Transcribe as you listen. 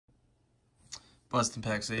Bustin'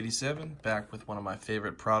 Packs 87, back with one of my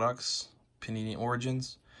favorite products, Panini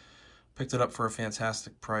Origins. Picked it up for a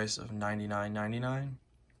fantastic price of $99.99.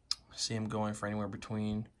 I see them going for anywhere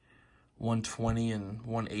between $120 and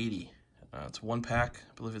 $180. It's one pack.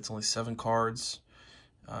 I believe it's only 7 cards.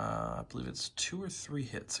 I believe it's 2 or 3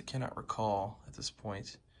 hits. I cannot recall at this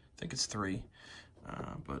point. I think it's 3.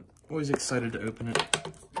 But always excited to open it.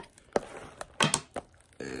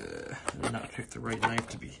 I did not pick the right knife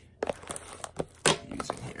to be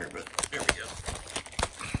using here, but there we go.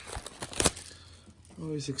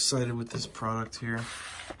 Always excited with this product here.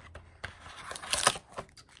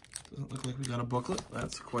 Doesn't look like we got a booklet.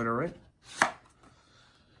 That's quite all right.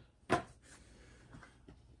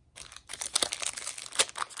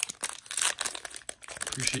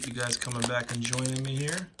 Appreciate you guys coming back and joining me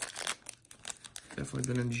here.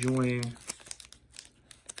 Definitely been enjoying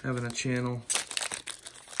having a channel.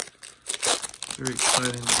 Very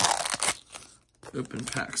exciting to open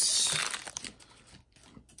packs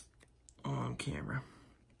on camera.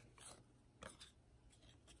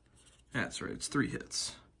 That's right, it's 3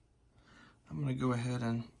 hits. I'm gonna go ahead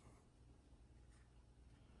and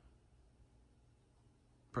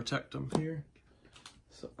protect them here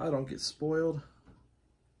so I don't get spoiled.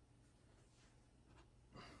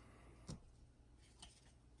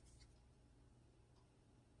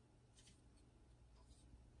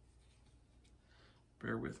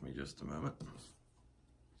 Bear with me just a moment.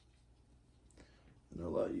 I know a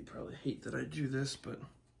lot of you probably hate that I do this, but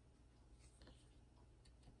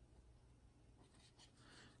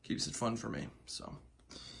keeps it fun for me. So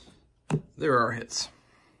there are hits.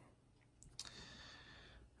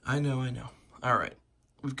 I know. All right,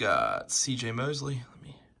 we've got C.J. Mosley. Let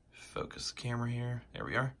me focus the camera here. There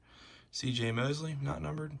we are. C.J. Mosley, not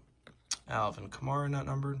numbered. Alvin Kamara, not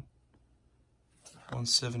numbered.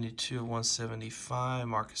 172 of 175,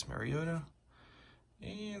 Marcus Mariota.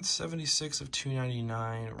 And 76 of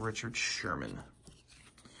 299, Richard Sherman.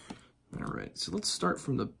 All right, so let's start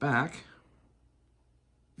from the back.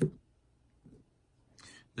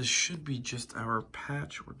 This should be just our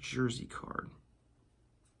patch or jersey card.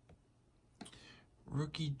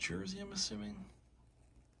 Rookie jersey, I'm assuming.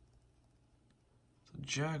 It's a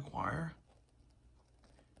Jaguar.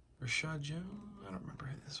 Rashad Jones, I don't remember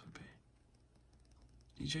who this would be.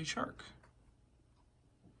 DJ Chark.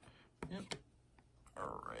 Yep.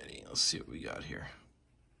 Alrighty, let's see what we got here.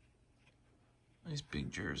 Nice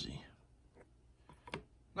big jersey.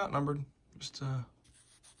 Not numbered, just a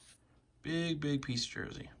big piece of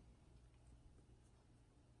jersey.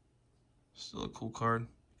 Still a cool card. You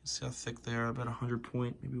can see how thick they are, about 100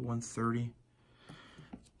 point, maybe 130.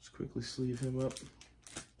 Let's quickly sleeve him up.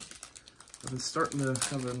 I've been starting to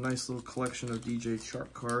have a nice little collection of DJ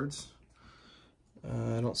Chark cards.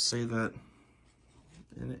 I don't say that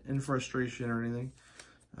in frustration or anything,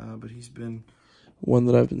 but he's been one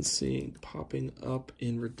that I've been seeing popping up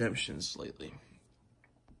in redemptions lately.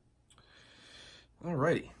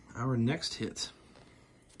 Alrighty, our next hit.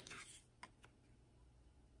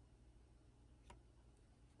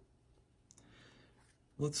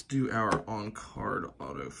 Let's do our on-card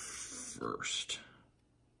auto first.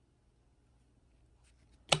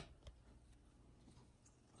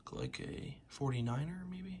 Like a 49er,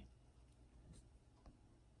 maybe?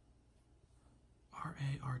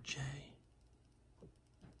 R-A-R-J.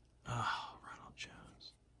 Oh, Ronald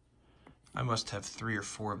Jones. I must have 3 or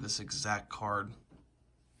 4 of this exact card.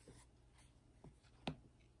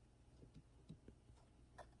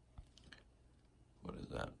 What is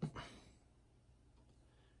that?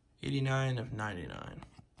 89 of 99.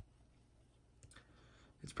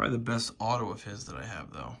 It's probably the best auto of his that I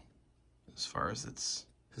have, though, as far as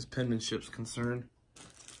his penmanship's concerned.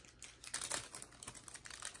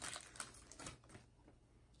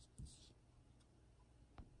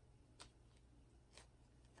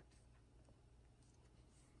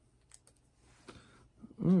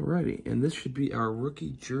 Alrighty, and this should be our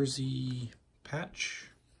rookie jersey patch.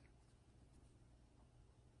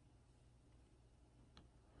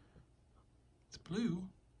 It's blue.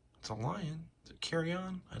 It's a lion. Is it Carry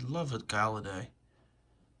On? I love it, Galladay.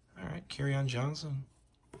 Alright, Carry On Johnson.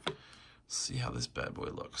 Let's see how this bad boy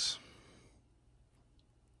looks.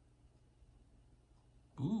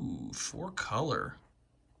 Ooh, 4 color.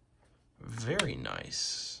 Very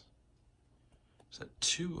nice. Is that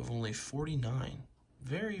 2 of only 49?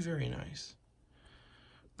 Very nice.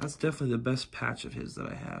 That's definitely the best patch of his that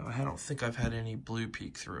I have. I don't think I've had any blue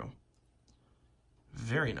peek through.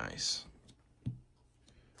 Very nice.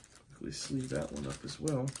 Quickly sleeve that one up as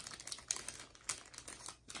well.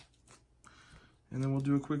 And then we'll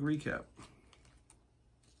do a quick recap.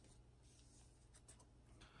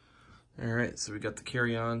 All right, so we got the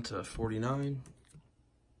carry on to 49.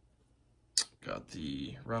 Got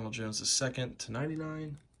the Ronald Jones II to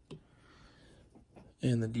 99.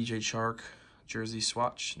 And the DJ Chark jersey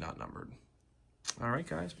swatch, not numbered. All right,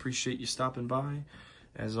 guys, appreciate you stopping by.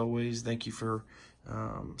 As always, thank you for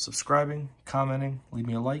subscribing, commenting, leave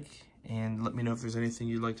me a like, and let me know if there's anything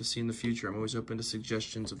you'd like to see in the future. I'm always open to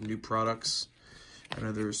suggestions of new products. I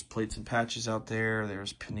know there's plates and patches out there.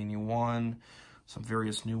 There's Panini One, some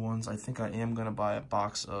various new ones. I think I am going to buy a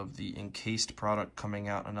box of the encased product coming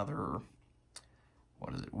out another,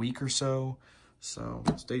 week or so. So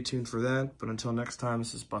stay tuned for that. But until next time,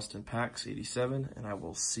 this is Bustin' Packs 87, and I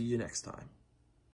will see you next time.